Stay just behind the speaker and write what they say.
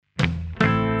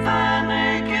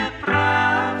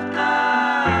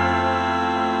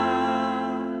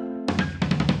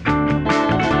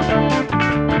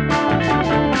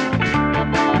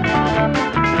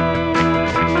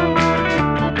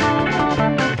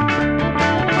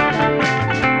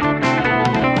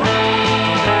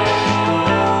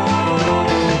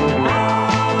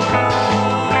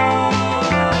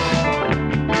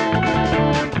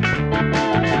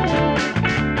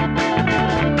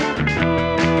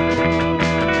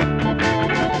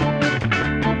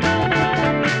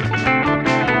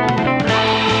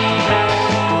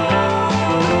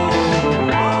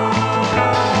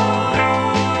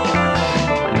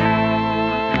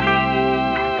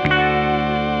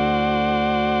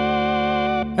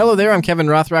Hello there, I'm Kevin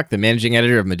Rothrock, the managing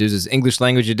editor of Meduza's English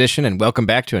Language Edition, and welcome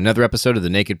back to another episode of The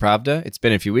Naked Pravda. It's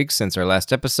been a few weeks since our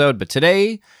last episode, but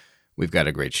today we've got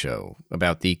a great show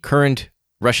about the current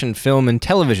Russian film and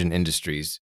television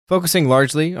industries, focusing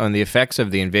largely on the effects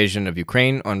of the invasion of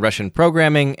Ukraine on Russian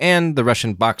programming and the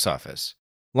Russian box office.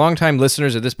 Longtime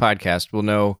listeners of this podcast will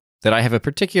know that I have a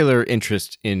particular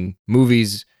interest in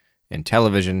movies and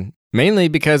television, mainly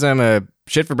because I'm a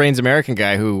shit-for-brains American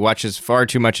guy who watches far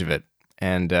too much of it.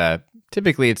 And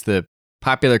typically it's the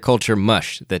popular culture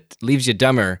mush that leaves you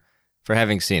dumber for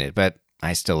having seen it, but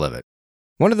I still love it.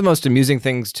 One of the most amusing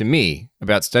things to me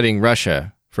about studying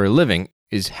Russia for a living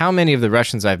is how many of the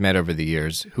Russians I've met over the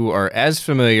years who are as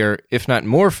familiar, if not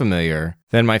more familiar,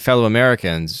 than my fellow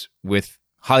Americans with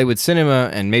Hollywood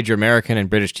cinema and major American and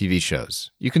British TV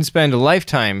shows. You can spend a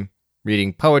lifetime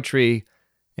reading poetry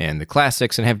and the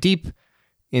classics and have deep,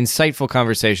 insightful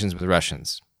conversations with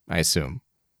Russians, I assume.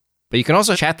 But you can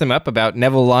also chat them up about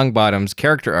Neville Longbottom's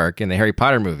character arc in the Harry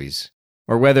Potter movies,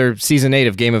 or whether Season 8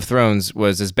 of Game of Thrones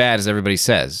was as bad as everybody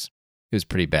says. It was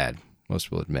pretty bad,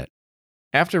 most will admit.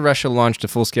 After Russia launched a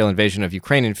full-scale invasion of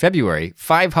Ukraine in February,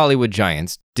 5 Hollywood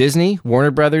giants, Disney, Warner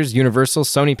Brothers, Universal,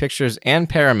 Sony Pictures, and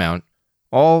Paramount,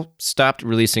 all stopped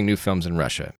releasing new films in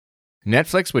Russia.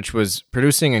 Netflix, which was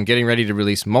producing and getting ready to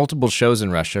release multiple shows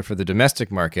in Russia for the domestic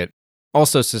market,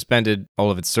 also suspended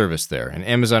all of its service there, and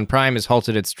Amazon Prime has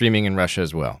halted its streaming in Russia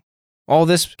as well. All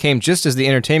this came just as the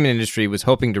entertainment industry was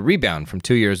hoping to rebound from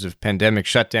 2 years of pandemic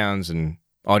shutdowns and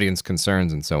audience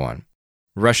concerns and so on.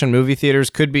 Russian movie theaters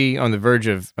could be on the verge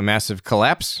of a massive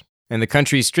collapse, and the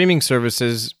country's streaming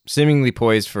services, seemingly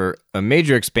poised for a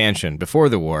major expansion before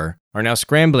the war, are now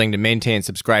scrambling to maintain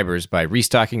subscribers by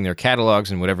restocking their catalogs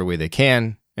in whatever way they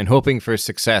can and hoping for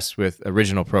success with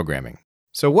original programming.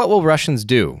 So what will Russians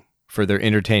do for their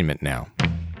entertainment now?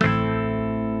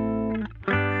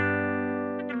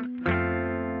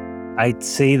 I'd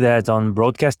say that on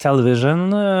broadcast television,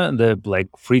 the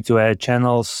free-to-air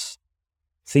channels,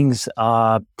 things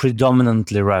are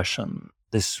predominantly Russian.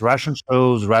 This Russian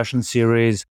shows, Russian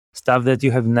series, stuff that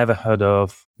you have never heard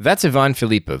of. That's Ivan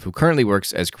Filipov, who currently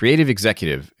works as creative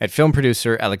executive at film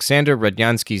producer Alexander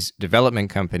Rodnyansky's development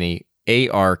company,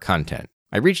 AR Content.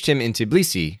 I reached him in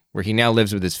Tbilisi, where he now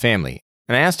lives with his family,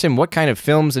 and I asked him what kind of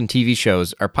films and TV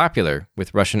shows are popular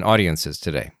with Russian audiences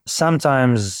today.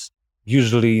 Sometimes,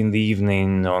 usually in the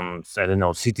evening on,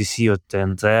 CTC or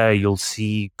TNT, you'll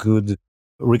see good,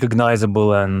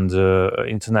 recognizable and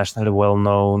internationally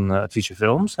well-known feature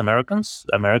films,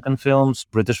 American films,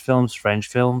 British films, French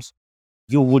films.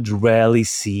 You would rarely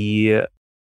see a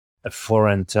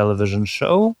foreign television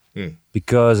show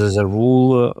because, as a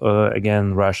rule,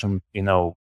 again, Russian,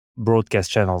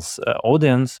 broadcast channels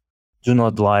audience do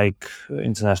not like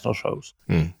international shows.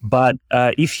 But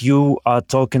if you are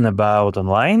talking about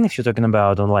online, if you're talking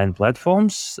about online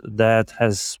platforms, that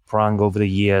has sprung over the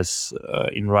years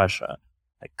in Russia.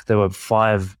 Like there were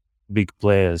 5 big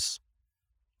players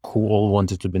who all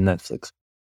wanted to be Netflix.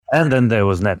 And then there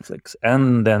was Netflix.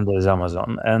 And then there's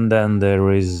Amazon. And then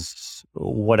there is,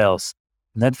 what else?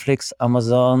 Netflix,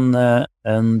 Amazon,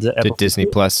 and Apple Disney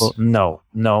TV? Plus? No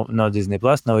Disney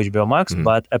Plus, no HBO Max,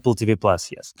 but Apple TV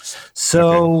Plus, yes.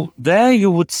 So there you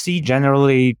would see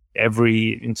generally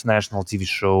every international TV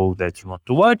show that you want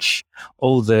to watch,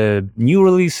 all the new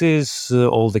releases,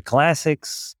 all the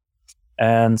classics,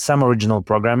 and some original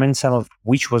programming, some of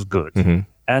which was good.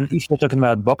 And if you're talking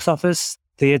about box office,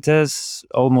 theaters,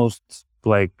 almost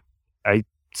I'd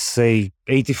say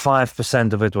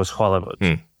 85% of it was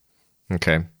Hollywood.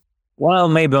 Okay. Well,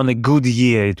 maybe on a good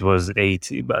year it was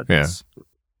 80, but it's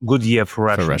good year for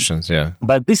Russians. For Russians, yeah.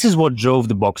 But this is what drove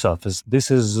the box office. This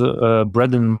is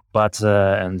bread and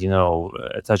butter, and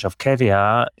a touch of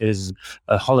caviar is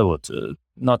Hollywood,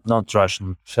 not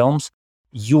Russian films.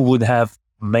 You would have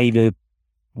maybe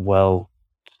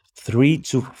 3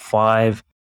 to 5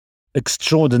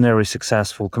 extraordinary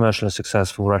successful, commercially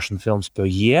successful Russian films per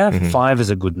year. 5 is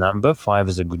a good number. 5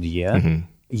 is a good year.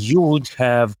 You would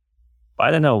have,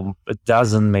 a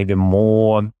dozen, maybe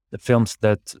more films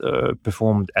that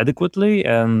performed adequately,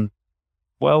 and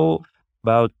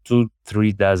about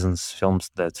 2-3 dozens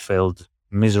films that failed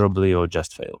miserably or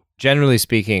just failed. Generally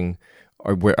speaking,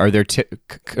 are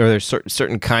there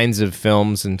certain kinds of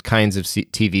films and kinds of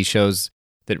TV shows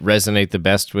that resonate the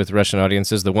best with Russian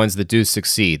audiences? The ones that do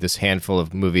succeed, this handful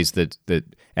of movies that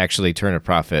actually turn a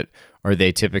profit, are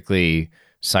they typically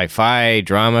sci-fi,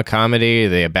 drama, comedy? Are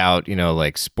they about,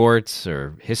 sports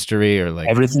or history or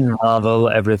everything Marvel,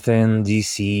 everything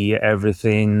DC,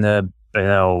 everything,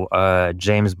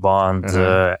 James Bond,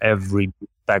 every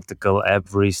spectacle,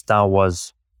 every Star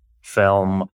Wars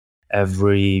film,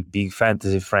 every big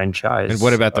fantasy franchise. And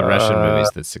what about the Russian movies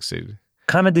that succeeded?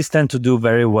 Comedies tend to do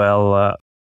very well.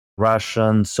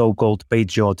 Russian so-called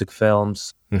patriotic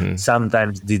films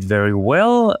sometimes did very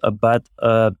well, but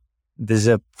there's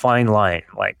a fine line.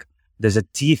 Like there's a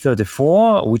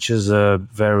T-34, which is a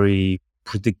very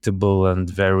predictable and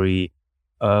very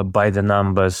by the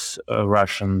numbers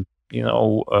Russian,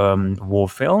 war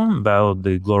film about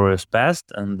the glorious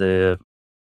past and the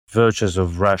virtues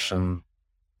of Russian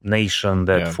nation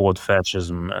that fought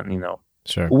fascism, and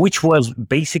Sure. which was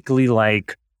basically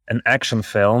like an action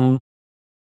film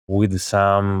with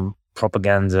some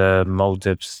propaganda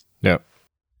motives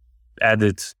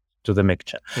added to the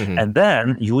mixture. And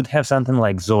then you would have something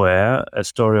like Zoya, a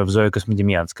story of Zoya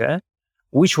Kosmodemyanskaya,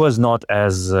 which was not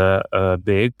as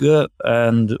big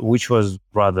and which was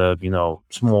rather,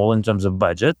 small in terms of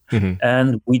budget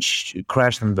and which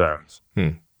crashed and burned.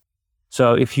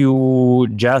 So if you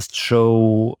just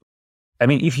show,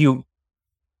 if you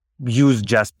use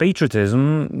just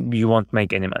patriotism, you won't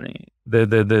make any money.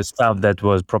 The stuff that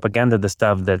was propaganda, the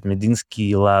stuff that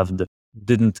Medinsky loved,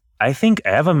 didn't, I think,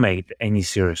 ever made any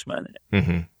serious money.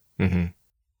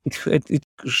 It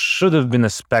should have been a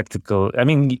spectacle.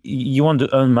 You want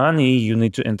to earn money, you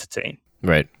need to entertain.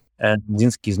 Right. And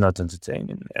Medinsky is not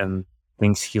entertaining, and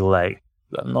things he liked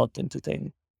are not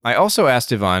entertaining. I also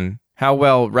asked Ivan how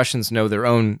well Russians know their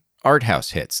own art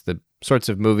house hits, the sorts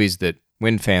of movies that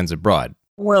win fans abroad.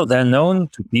 Well, they're known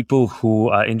to people who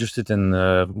are interested in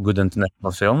good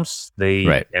international films.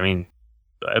 I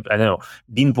don't know.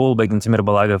 Dean Paulbeck and Timur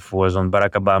Balagov was on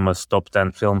Barack Obama's top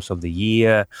 10 films of the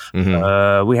year.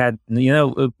 We had,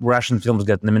 Russian films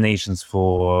got nominations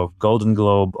for Golden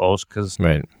Globe, Oscars.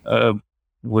 Right.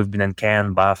 We've been in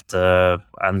Cannes, BAFTA,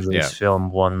 Andrei's film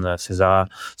won César.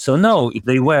 So no,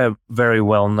 they were very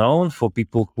well known for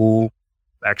people who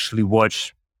actually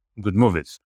watch good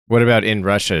movies. What about in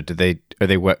Russia?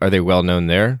 Are they well known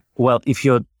there? Well, if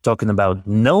you're talking about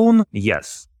known,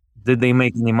 yes. Did they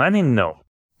make any money? No.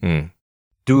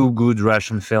 Do good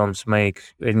Russian films make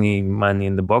any money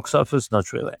in the box office?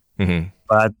 Not really.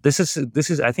 But this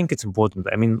is I think it's important.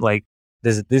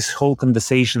 There's this whole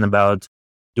conversation about,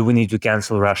 do we need to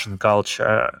cancel Russian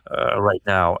culture right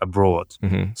now abroad?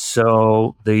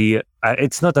 So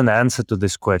it's not an answer to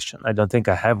this question. I don't think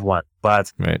I have one,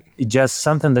 but it's just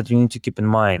something that you need to keep in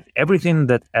mind. Everything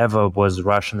that ever was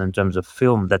Russian in terms of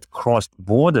film that crossed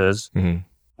borders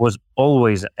was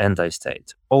always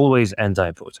anti-state, always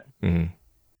anti-Putin.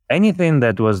 Anything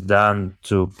that was done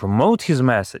to promote his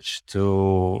message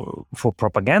for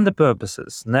propaganda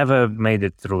purposes never made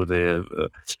it through the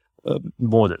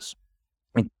borders.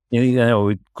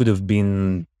 It could have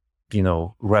been,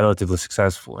 relatively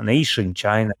successful in Asia, in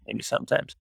China, maybe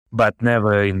sometimes, but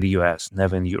never in the US,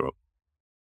 never in Europe.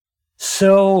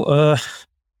 So,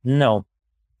 no,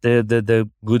 the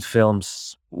good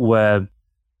films were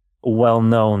well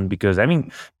known because,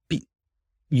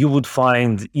 you would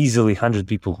find easily 100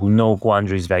 people who know who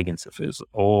Andrei Zvyagintsov is,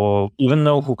 or even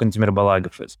know who Kantemir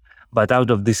Balagov is. But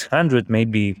out of this 100,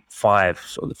 maybe 5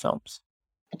 saw the films.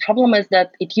 The problem is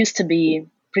that it used to be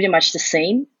pretty much the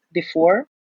same before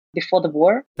the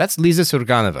war. That's Liza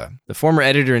Surganova, the former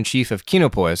editor-in-chief of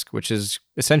Kinopoisk, which is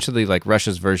essentially like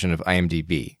Russia's version of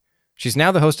IMDb. She's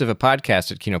now the host of a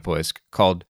podcast at Kinopoisk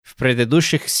called В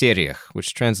предыдущих сериях,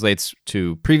 which translates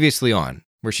to Previously On,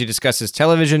 where she discusses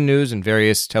television news and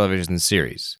various television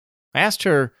series. I asked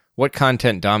her what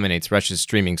content dominates Russia's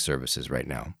streaming services right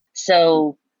now.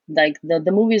 So, like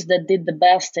the movies that did the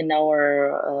best in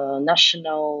our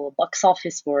national box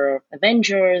office were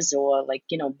Avengers, or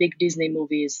big Disney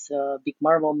movies, big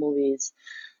Marvel movies.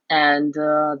 And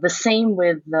the same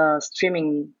with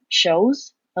streaming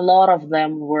shows. A lot of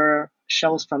them were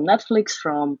shows from Netflix,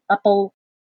 from Apple.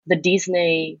 The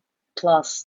Disney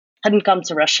Plus hadn't come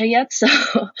to Russia yet, so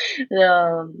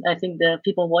I think the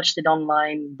people watched it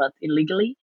online, but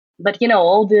illegally. But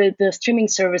all the streaming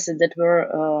services that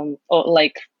were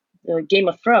Game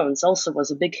of Thrones also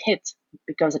was a big hit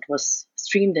because it was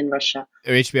streamed in Russia.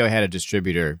 HBO had a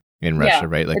distributor in Russia,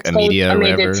 right? Like Amedia or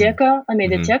whatever.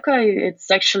 Amediateka. It's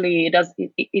actually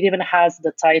it even has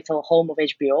the title Home of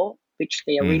HBO, which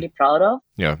they are really proud of.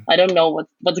 Yeah. I don't know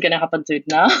what's going to happen to it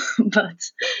now, but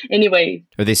anyway.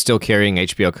 Are they still carrying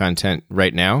HBO content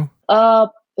right now?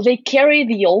 They carry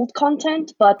the old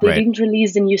content, but they didn't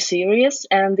release the new series.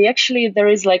 And there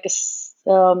is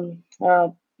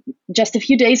just a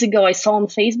few days ago, I saw on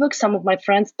Facebook, some of my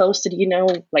friends posted,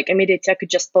 Amediateka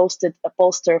just posted a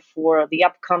poster for the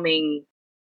upcoming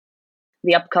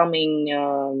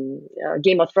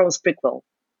Game of Thrones prequel,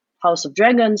 House of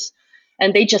Dragons.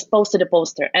 and they just posted a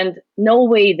poster, and no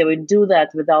way they would do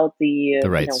that without the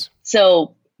rights.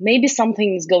 So maybe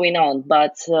something is going on,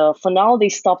 but for now they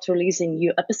stopped releasing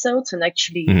new episodes, and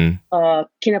actually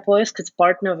Kinopoisk, as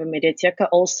partner of Mediateka,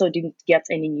 also didn't get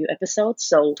any new episodes.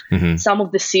 So some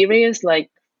of the series, like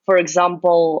for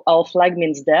example Our Flag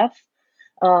Means Death,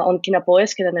 on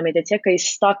Kinopoisk and the Mediateka, is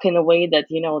stuck in a way that,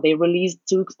 they released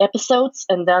 2 episodes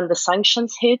and then the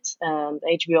sanctions hit and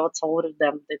HBO told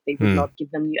them that they would not give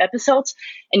them new episodes,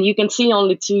 and you can see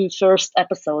only 2 first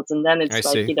episodes, and then it's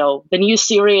the new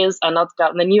series are not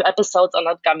the new episodes are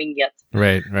not coming yet.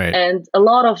 Right. And a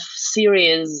lot of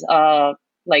series are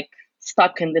like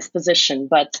stuck in this position,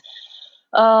 but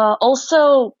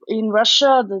also in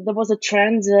Russia, there was a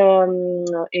trend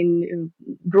in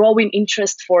growing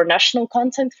interest for national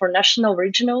content, for national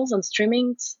originals on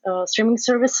streaming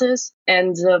services,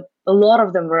 and a lot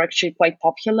of them were actually quite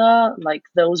popular. Like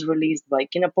those released by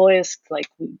Kinopoisk, like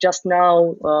just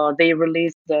now they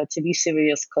released the TV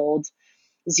series called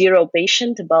Zero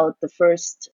Patient about the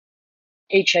first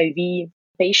HIV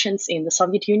patients in the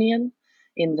Soviet Union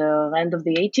in the end of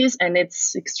the 80s, and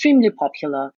it's extremely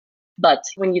popular. But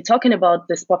when you're talking about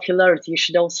this popularity, you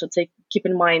should also keep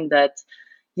in mind that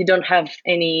you don't have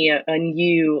any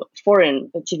new foreign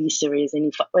TV series,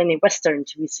 any Western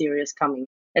TV series coming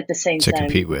at the same time to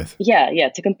compete with. Yeah,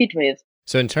 to compete with.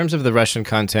 So in terms of the Russian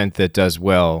content that does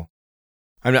well,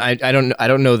 I don't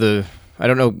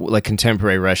know like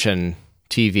contemporary Russian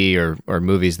TV or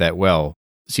movies that well.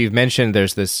 So you've mentioned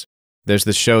there's this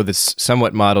show that's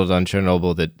somewhat modeled on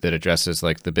Chernobyl that addresses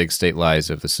like the big state lies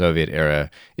of the Soviet era.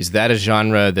 Is that a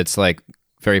genre that's like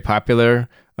very popular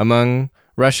among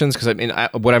Russians? Because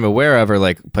what I'm aware of are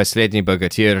like Последний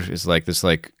Bogatyr is like this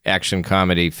like action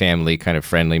comedy family kind of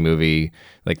friendly movie.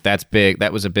 Like that's big.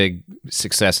 That was a big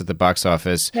success at the box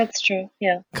office. That's true.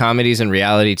 Yeah. Comedies and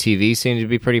reality TV seem to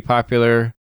be pretty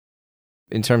popular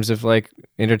in terms of like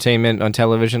entertainment on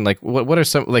television. Like what are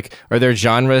some, like, are there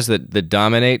genres that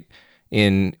dominate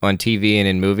on TV and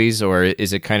in movies, or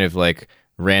is it kind of like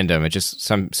random? It just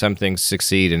some things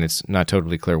succeed and it's not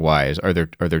totally clear why. Are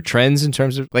there trends in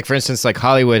terms of, like, for instance, like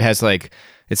Hollywood has like,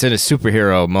 it's in a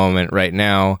superhero moment right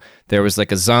now. There was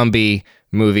like a zombie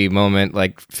movie moment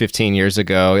like 15 years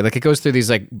ago. Like it goes through these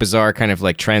like bizarre kind of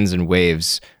like trends and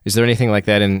waves. Is there anything like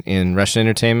that in Russian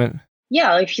entertainment?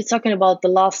 Yeah, if you're talking about the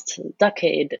last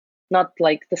decade, not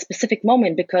like the specific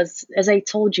moment, because as I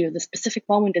told you, the specific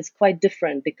moment is quite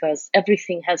different because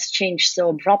everything has changed so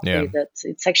abruptly that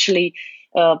it's actually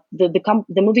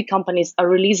the movie companies are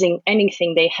releasing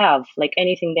anything they have, like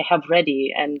anything they have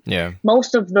ready, and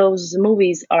most of those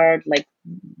movies are like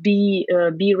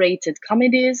B-rated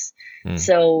comedies.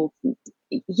 So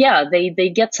yeah, they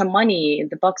get some money in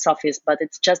the box office, but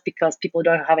it's just because people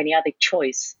don't have any other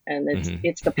choice, and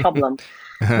it's the problem.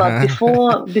 But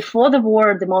before the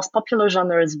war, the most popular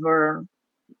genres were,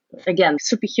 again,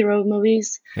 superhero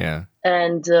movies,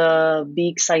 and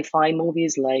big sci-fi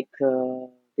movies like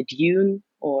The Dune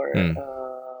or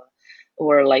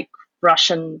like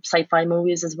Russian sci-fi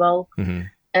movies as well,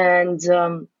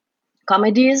 and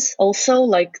comedies also.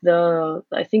 Like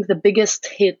I think the biggest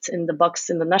hit in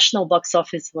the national box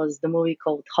office was the movie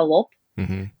called Holop.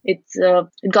 It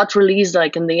got released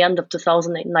like in the end of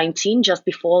 2019, just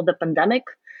before the pandemic,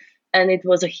 and it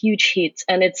was a huge hit.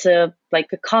 And it's like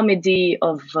a comedy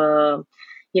of of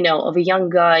a young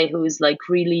guy who is like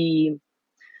really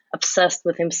obsessed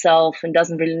with himself and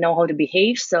doesn't really know how to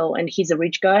behave. So, and he's a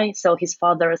rich guy, so his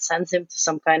father sends him to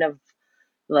some kind of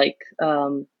like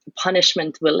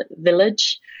punishment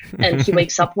village, and he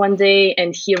wakes up one day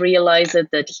and he realizes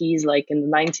that he's like in the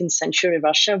 19th century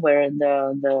Russia, where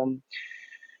the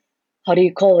how do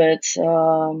you call it,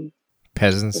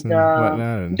 peasants and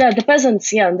whatnot. The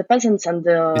peasants, and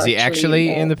the. Is he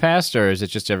actually in the past, or is it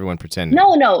just everyone pretending?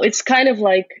 No, it's kind of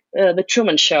like the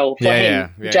Truman Show for him,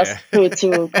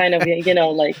 to kind of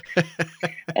like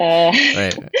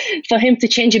for him to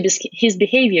change his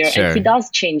behavior, and he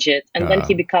does change it, and then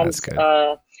he becomes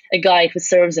a guy who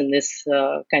serves in this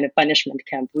kind of punishment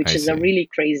camp, which is a really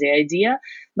crazy idea,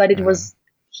 but it was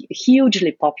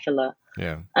hugely popular.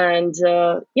 And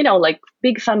like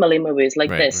big family movies like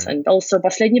this, and also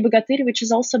Последний Bogatyr, which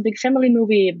is also a big family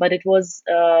movie, but it was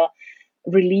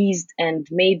released and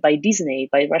made by Disney,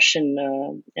 by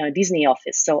Russian Disney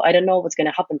office. So I don't know what's going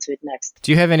to happen to it next.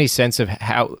 Do you have any sense of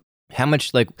how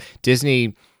much like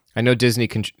Disney? I know Disney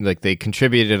they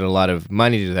contributed a lot of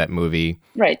money to that movie.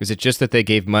 Right. Is it just that they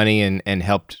gave money and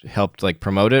helped like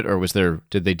promote it, or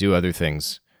did they do other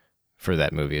things for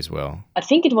that movie as well? I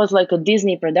think it was like a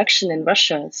Disney production in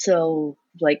Russia. So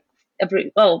like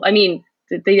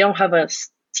they don't have a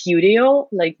studio,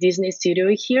 like Disney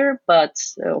studio here, but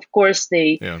of course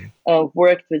they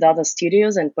worked with other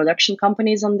studios and production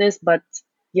companies on this. But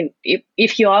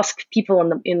if you ask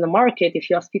people in the market, if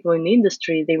you ask people in the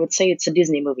industry, they would say it's a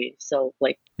Disney movie. So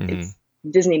like it's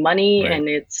Disney money, and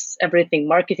it's everything.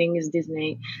 Marketing is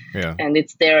Disney, and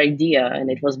it's their idea,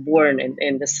 and it was born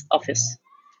in this office.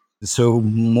 So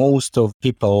most of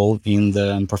people in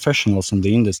the professionals in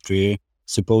the industry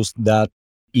suppose that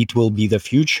it will be the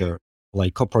future,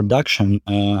 like co-production,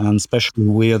 and especially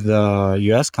with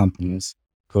US companies,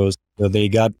 because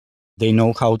they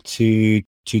know how to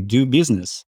do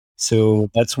business. So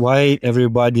that's why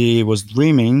everybody was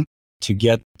dreaming to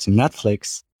get to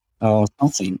Netflix or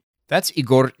something. That's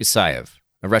Igor Isayev,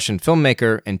 a Russian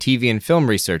filmmaker and TV and film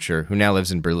researcher who now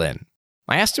lives in Berlin.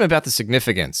 I asked him about the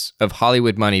significance of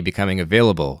Hollywood money becoming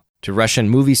available to Russian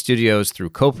movie studios through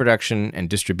co-production and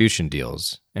distribution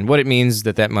deals, and what it means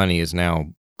that money is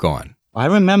now gone. I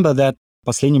remember that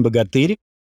Последний богатырь,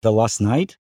 the last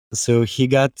night, so he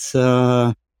got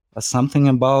something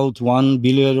about 1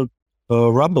 billion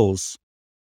rubles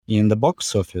in the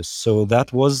box office. So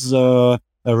that was a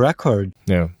record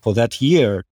for that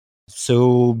year.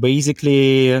 So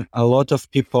basically, a lot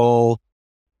of people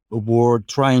were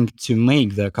trying to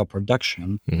make the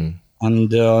co-production,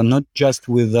 and not just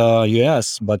with the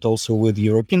US, but also with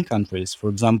European countries. For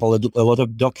example, a lot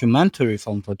of documentary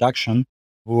film productions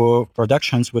were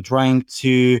trying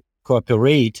to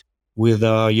cooperate with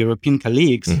European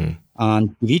colleagues on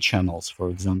TV channels, for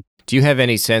example. Do you have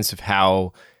any sense of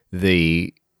how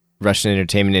the Russian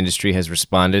entertainment industry has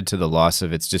responded to the loss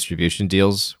of its distribution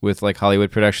deals with like Hollywood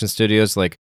production studios?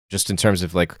 Like just in terms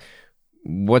of like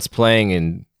what's playing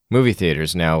in movie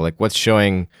theaters now, like what's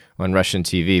showing on Russian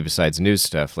TV besides news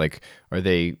stuff? Like are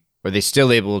they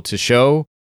still able to show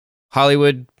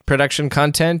Hollywood production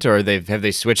content, or have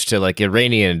they switched to like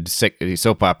Iranian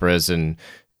soap operas and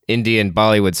Indian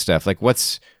Bollywood stuff? Like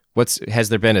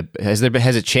has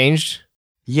it changed?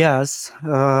 Yes.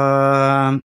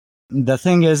 The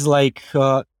thing is like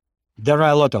there are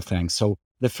a lot of things. So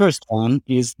the first one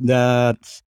is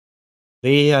that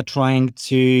they are trying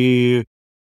to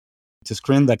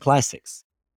screen the classics.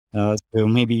 So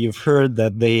maybe you've heard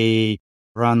that they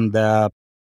run the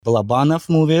Balabanov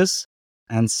movies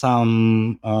and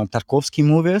some Tarkovsky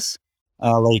movies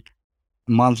like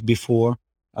a month before.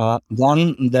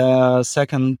 Then the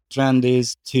second trend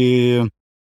is to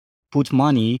put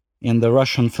money in the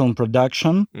Russian film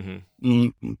production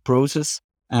process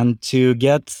and to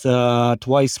get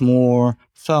twice more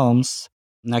films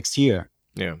next year.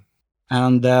 Yeah.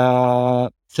 And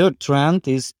the third trend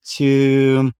is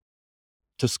to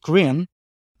screen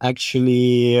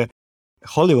actually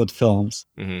Hollywood films.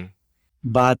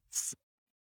 But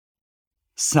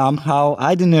somehow,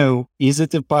 I don't know, is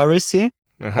it a piracy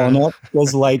or not?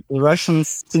 Because like Russian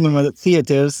cinema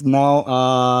theaters now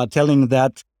are telling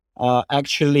that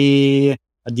actually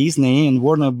Disney and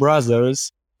Warner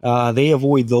Brothers, they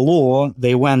avoid the law,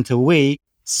 they went away.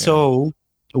 So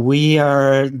we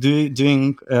are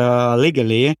doing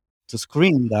legally to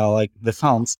screen the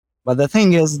films. But the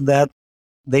thing is that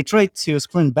they tried to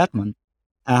screen Batman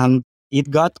and it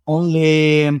got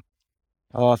only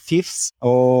fifth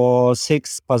or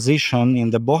sixth position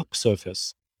in the box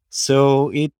office. So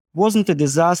it wasn't a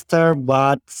disaster,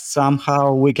 but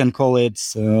somehow we can call it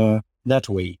that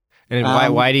way. And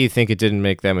why do you think it didn't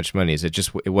make that much money? Is it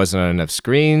just it wasn't on enough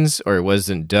screens, or it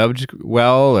wasn't dubbed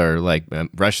well, or like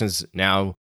Russians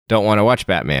now don't want to watch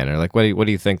Batman, or like what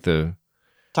do you think the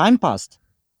time passed?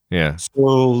 Yeah.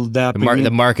 So the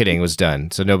marketing was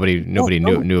done, so nobody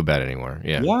knew about it anymore.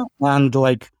 Yeah. Yeah, and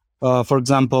like for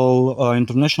example,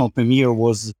 international premiere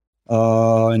was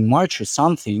in March or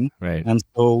something, right? And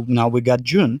so now we got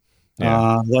June.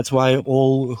 Yeah. That's why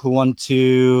all who want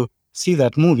to see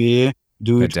that movie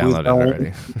do it download it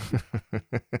already.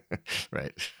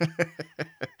 Right.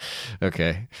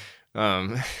 Okay.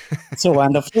 So,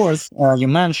 and of course, you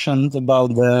mentioned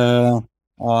about the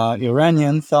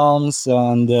Iranian films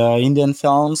and Indian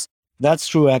films. That's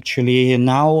true, actually.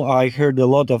 Now I heard a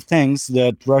lot of things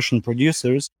that Russian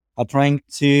producers are trying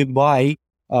to buy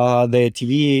the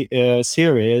TV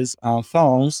series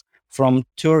films from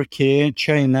Turkey,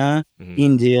 China,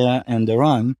 India, and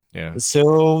Iran. Yeah.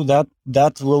 So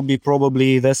that will be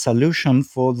probably the solution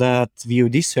for that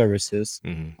VOD services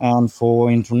and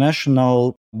for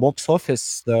international box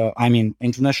office.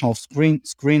 International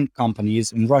screen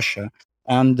companies in Russia.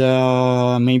 And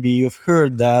maybe you've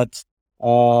heard that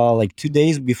like 2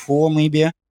 days before, maybe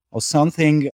or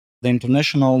something,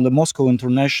 the Moscow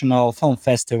International Film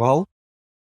Festival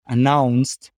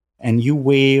announced a new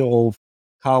way of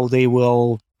how they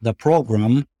will the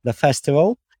program the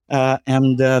festival,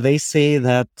 and they say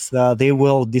that they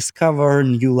will discover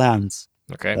new lands.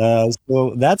 Okay.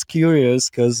 So that's curious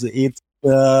because it's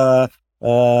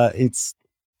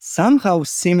somehow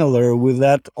similar with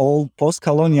that old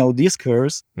post-colonial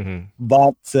discourse,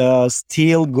 but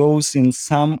still goes in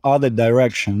some other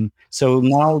direction. So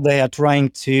now they are trying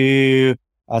to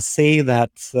say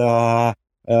that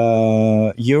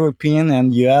European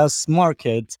and US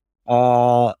market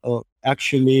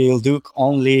actually look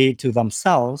only to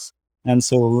themselves, and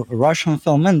so Russian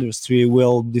film industry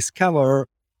will discover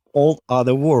all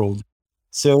other world.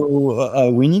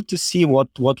 So we need to see what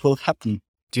will happen.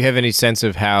 Do you have any sense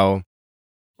of how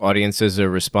audiences are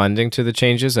responding to the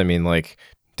changes? I mean, like,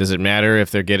 does it matter if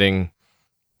they're getting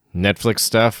Netflix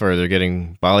stuff or they're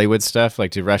getting Bollywood stuff?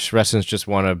 Like, do Russians just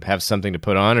want to have something to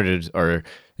put on, or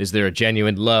is there a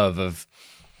genuine love of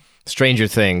Stranger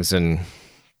Things and,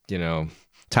 you know,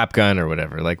 Top Gun or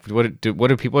whatever? Like, what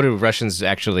do Russians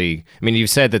actually? I mean, you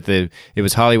said that it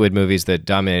was Hollywood movies that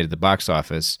dominated the box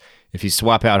office. If you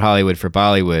swap out Hollywood for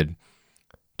Bollywood,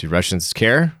 do Russians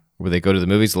care? Will they go to the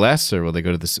movies less, or will they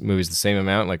go to the movies the same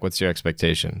amount? Like, what's your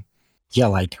expectation? Yeah,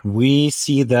 like we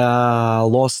see the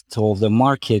loss of the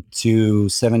market to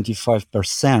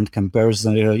 75%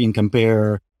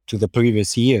 compare to the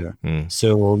previous year.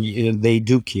 So they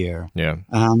do care. Yeah.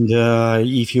 And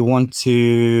if you want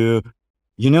to,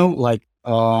 like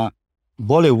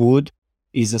Bollywood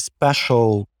is a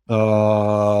special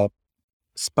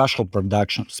film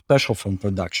production.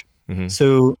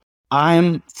 So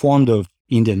I'm fond of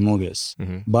Indian movies,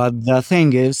 but the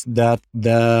thing is that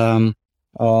the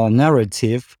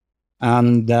narrative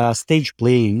and the stage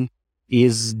playing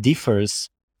differs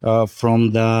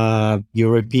from the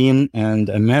European and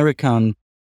American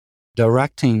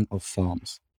directing of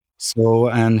films. So,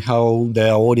 and how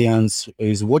the audience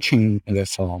is watching the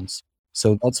films.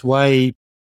 So that's why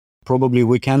probably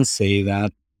we can say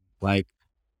that like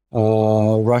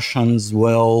Russians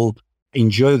will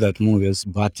enjoy that movies,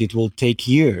 but it will take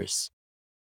years,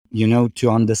 to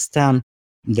understand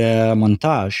the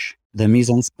montage, the mise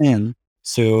en scène.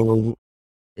 So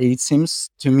it seems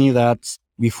to me that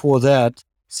before that,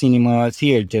 cinema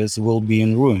theaters will be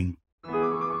in ruin.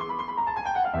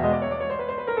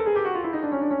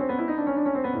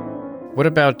 What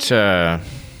about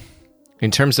in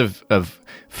terms of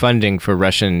funding for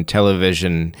Russian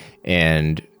television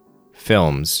and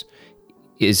films?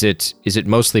 Is it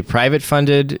mostly private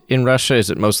funded in Russia? Is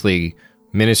it mostly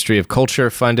Ministry of Culture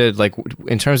funded? Like,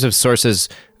 in terms of sources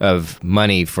of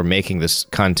money for making this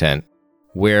content,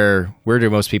 where do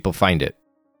most people find it?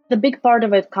 The big part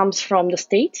of it comes from the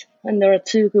state, and there are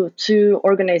two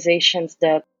organizations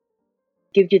that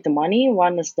give you the money.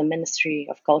 One is the Ministry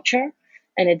of Culture,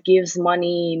 and it gives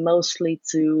money mostly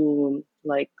to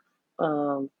like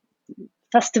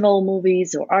festival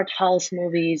movies or art house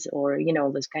movies, or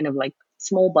this kind of like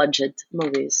small budget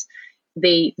movies.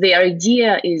 Their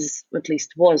idea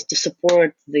was to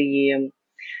support the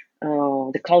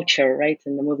culture, right,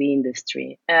 in the movie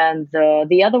industry. And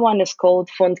the other one is called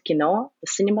Fond Kino, the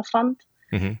Cinema Fund,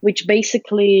 which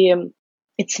basically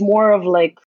it's more of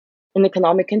like an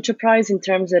economic enterprise in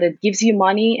terms that it gives you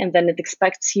money and then it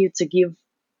expects you to give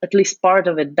at least part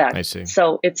of it back. I see.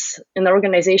 So it's an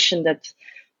organization that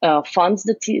funds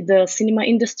the cinema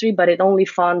industry, but it only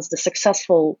funds the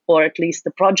successful, or at least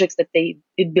the projects that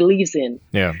it believes in.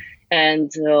 Yeah.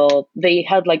 And they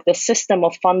had like the system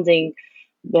of funding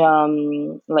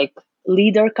like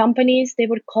leader companies, they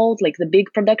were called, like the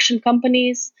big production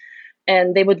companies,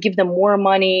 and they would give them more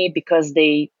money because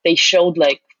they showed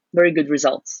like very good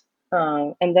results,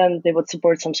 and then they would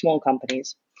support some small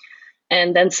companies.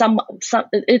 And then some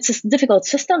it's a difficult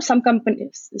system. Some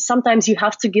companies, sometimes you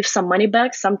have to give some money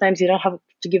back, sometimes you don't have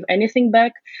to give anything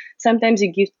back, sometimes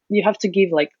you have to give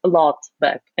like a lot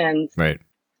back. And right.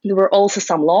 There were also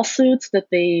some lawsuits that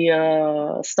they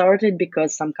started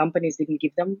because some companies didn't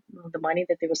give them the money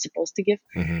that they were supposed to give.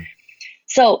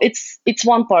 So it's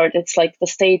one part. It's like the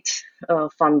state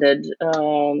funded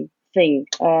thing.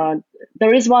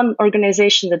 There is one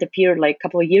organization that appeared like a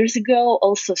couple of years ago,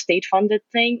 also state funded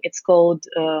thing. It's called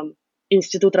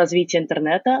Institut Развития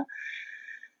Интернета,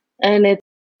 and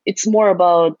it's more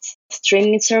about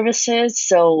streaming services.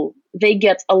 So they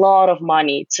get a lot of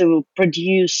money to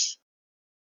produce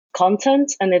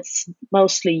content, and it's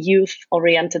mostly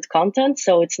youth-oriented content.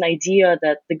 So it's an idea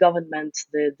that the government,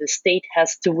 the state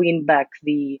has to win back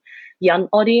the young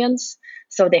audience.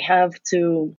 So they have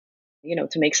to,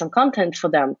 to make some content for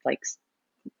them, like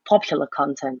popular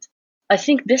content. I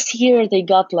think this year they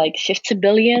got like 50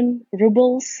 billion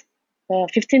rubles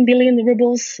 15 billion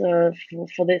rubles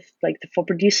for this, like for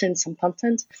producing some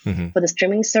content for the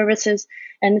streaming services,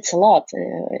 and it's a lot.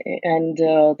 And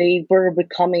they were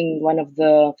becoming one of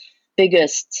the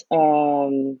biggest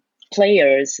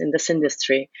players in this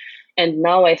industry. And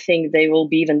now I think they will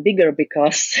be even bigger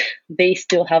because they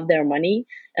still have their money,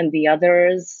 and the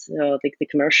others, like the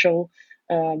commercial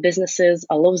businesses,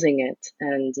 are losing it,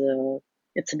 and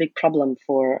it's a big problem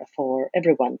for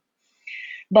everyone.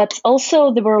 But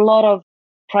also there were a lot of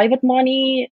private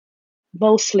money,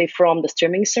 mostly from the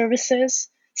streaming services.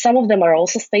 Some of them are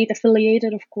also state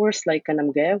affiliated, of course, like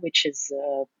NMG, which is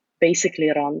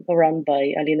basically run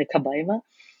by Alina Kabaeva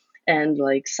and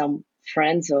like some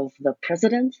friends of the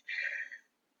president.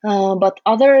 But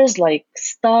others like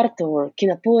Start or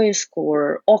Kinopoisk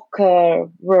or Oka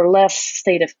were less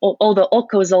state although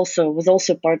Oka was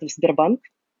also part of Sberbank,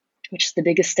 which is the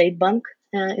biggest state bank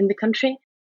in the country.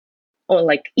 Or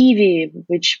like Ivi,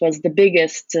 which was the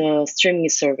biggest streaming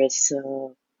service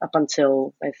up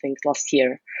until I think last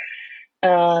year.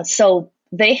 So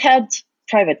they had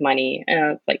private money,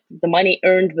 like the money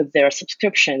earned with their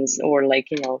subscriptions, or like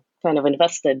kind of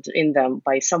invested in them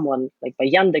by someone, like by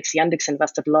Yandex. Yandex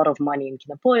invested a lot of money in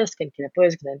Kinopoisk, and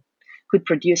Kinopoisk then could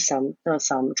produce some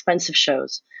expensive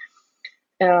shows.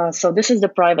 So this is the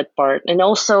private part, and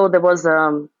also there was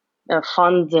a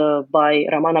fund by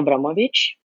Roman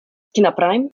Abramovich,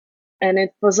 Kinoprime, and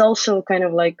it was also kind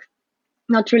of like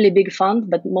not really big fund,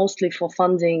 but mostly for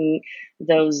funding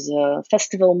those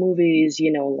festival movies,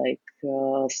 like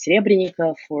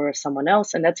Serebrennikov for someone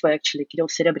else, and that's why actually Kirill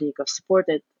Serebrennikov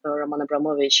supported Roman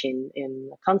Abramovich in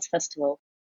Cannes Festival,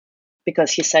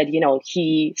 because he said,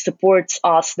 he supports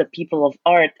us, the people of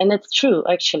art, and it's true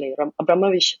actually.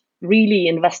 Abramovich really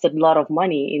invested a lot of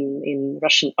money in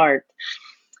Russian art.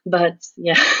 But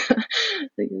yeah,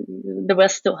 the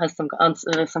West still has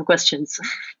some questions.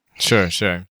 Sure.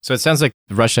 So it sounds like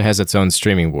Russia has its own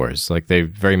streaming wars. Like they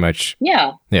very much.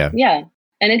 Yeah.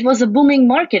 And it was a booming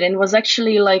market, and was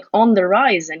actually like on the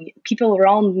rise. And people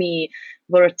around me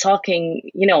were talking,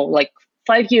 like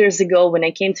 5 years ago when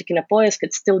I came to Kinopoisk,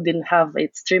 it still didn't have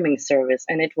its streaming service,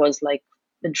 and it was like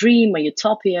a dream, a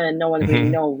utopia, and no one really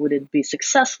know would it be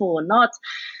successful or not.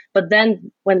 But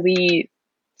then when we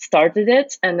started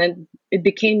it, and then it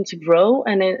became to grow,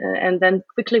 and then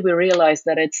quickly we realized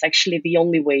that it's actually the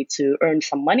only way to earn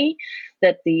some money,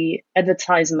 that the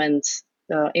advertisement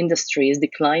industry is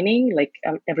declining, like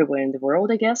everywhere in the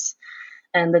world, I guess,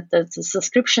 and that the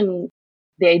subscription,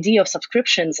 the idea of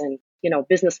subscriptions and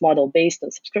business model based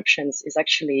on subscriptions is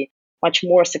actually much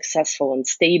more successful and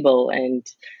stable, and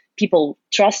people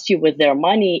trust you with their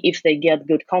money if they get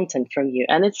good content from you.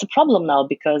 And it's a problem now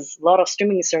because a lot of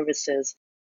streaming services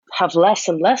have less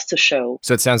and less to show.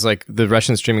 So it sounds like the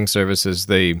Russian streaming services,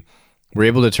 they were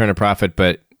able to turn a profit,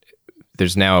 but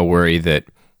there's now a worry that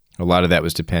a lot of that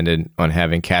was dependent on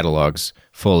having catalogs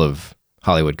full of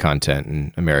Hollywood content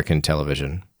and American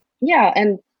television. Yeah,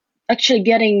 and actually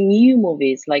getting new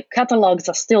movies, like catalogs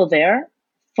are still there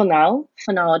for now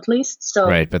at least. So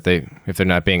right, but if they're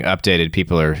not being updated,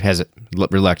 people are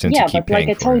reluctant to keep paying for it. Yeah, but like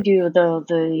I told you,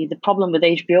 the problem with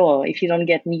HBO, if you don't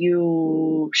get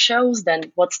new shows,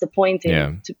 then what's the point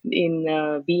in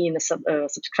being a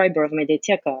subscriber of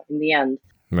Mediatheka in the end?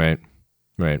 Right.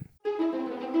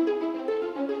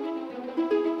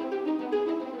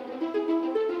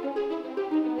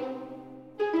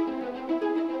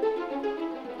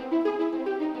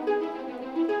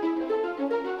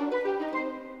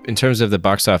 In terms of the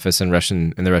box office in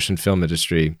the Russian film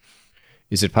industry,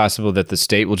 is it possible that the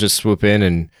state will just swoop in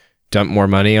and dump more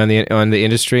money on the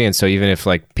industry? And so even if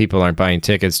like people aren't buying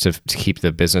tickets to keep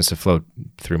the business afloat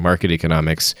through market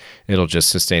economics, it'll just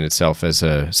sustain itself as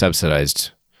a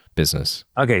subsidized business?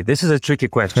 Okay, this is a tricky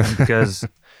question because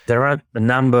there are a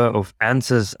number of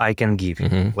answers I can give.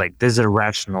 Like there's a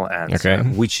rational answer,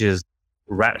 which is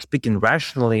speaking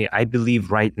rationally. I believe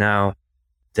right now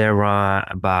there are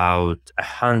about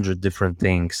 100 different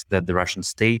things that the Russian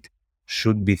state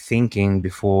should be thinking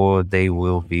before they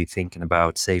will be thinking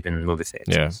about saving movie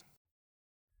theaters.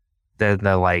 Yeah.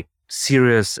 They're like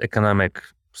serious economic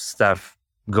stuff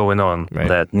going on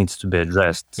that needs to be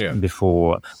addressed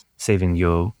before saving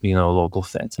your local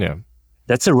theater. Yeah.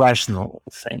 That's a rational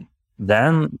thing.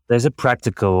 Then there's a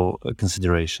practical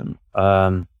consideration.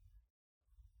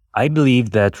 I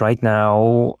believe that right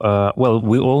now,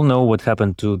 we all know what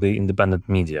happened to the independent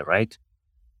media, right?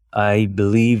 I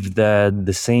believe that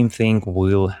the same thing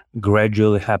will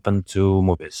gradually happen to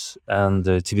movies and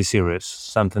TV series,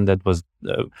 something that was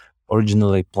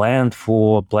originally planned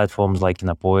for platforms like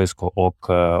Kinopoisk or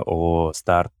Oka or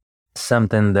Start,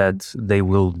 something that they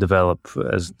will develop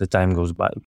as the time goes by.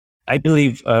 I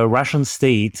believe Russian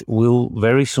state will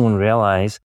very soon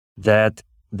realize that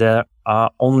there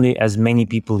are only as many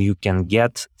people you can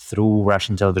get through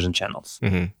Russian television channels.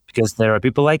 Mm-hmm. Because there are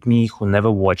people like me who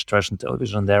never watched Russian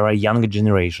television. There are younger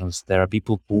generations. There are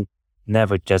people who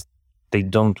never they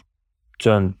don't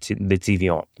turn the TV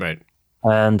on. Right.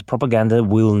 And propaganda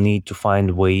will need to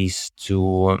find ways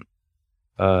to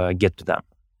get to them.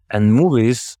 And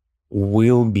movies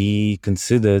will be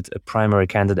considered a primary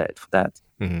candidate for that.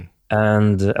 Mm-hmm.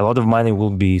 And a lot of money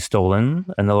will be stolen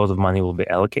and a lot of money will be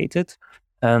allocated.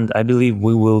 And I believe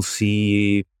we will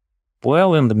see,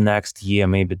 well, in the next year,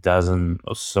 maybe a dozen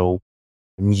or so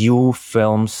new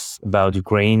films about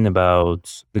Ukraine,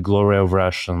 about the glory of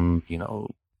Russian,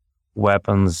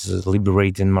 weapons,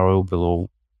 liberating Mariupol or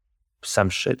some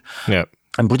shit. Yeah.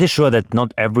 I'm pretty sure that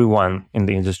not everyone in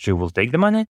the industry will take the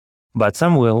money, but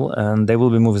some will, and there will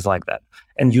be movies like that.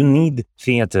 And you need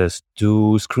theaters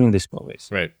to screen these movies.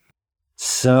 Right.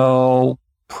 So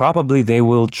probably they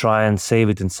will try and save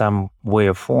it in some way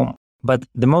or form. But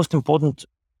the most important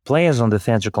players on the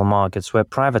theatrical markets were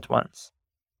private ones.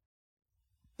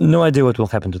 No idea what will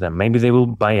happen to them. Maybe they will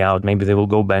buy out, maybe they will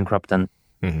go bankrupt and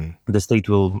the state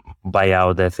will buy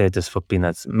out their theaters for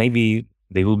peanuts. Maybe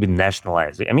they will be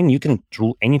nationalized. I mean, you can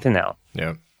rule anything out.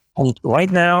 Yeah. And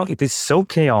right now, it is so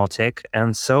chaotic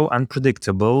and so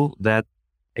unpredictable that,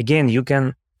 again, you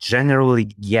can generally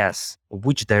guess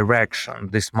which direction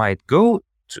this might go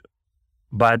to,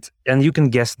 and you can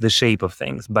guess the shape of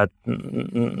things, but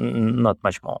not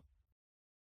much more.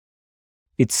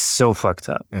 It's so fucked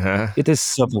up. Uh-huh. It is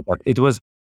so fucked up. It was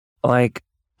like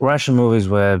Russian movies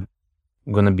were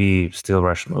going to be still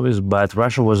Russian movies, but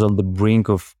Russia was on the brink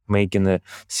of making a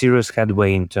serious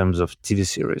headway in terms of TV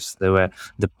series. There were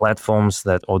the platforms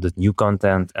that ordered new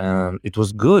content, and it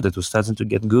was good. It was starting to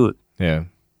get good. Yeah.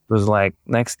 It was like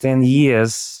next 10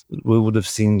 years, we would have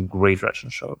seen great Russian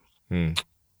shows.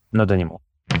 Not anymore.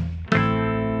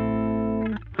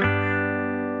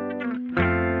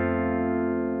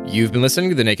 You've been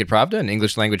listening to The Naked Pravda, an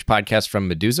English language podcast from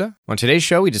Meduza. On today's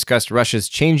show, we discussed Russia's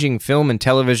changing film and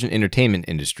television entertainment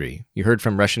industry. You heard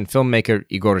from Russian filmmaker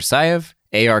Igor Isayev,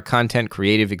 AR content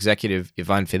creative executive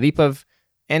Ivan Filipov,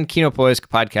 and Kinopoisk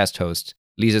podcast host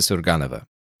Liza Surganova.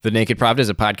 The Naked Pravda is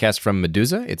a podcast from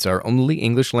Meduza. It's our only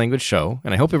English language show,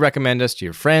 and I hope you recommend us to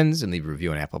your friends and leave a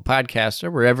review on Apple Podcasts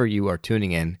or wherever you are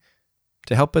tuning in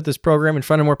to help put this program in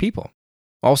front of more people.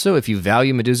 Also, if you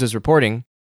value Meduza's reporting,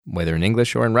 whether in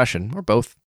English or in Russian, or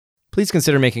both, please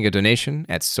consider making a donation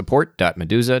at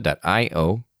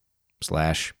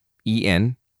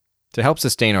support.meduza.io/en to help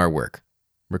sustain our work.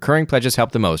 Recurring pledges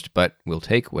help the most, but we'll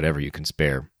take whatever you can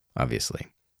spare, obviously.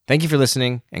 Thank you for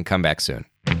listening, and come back soon.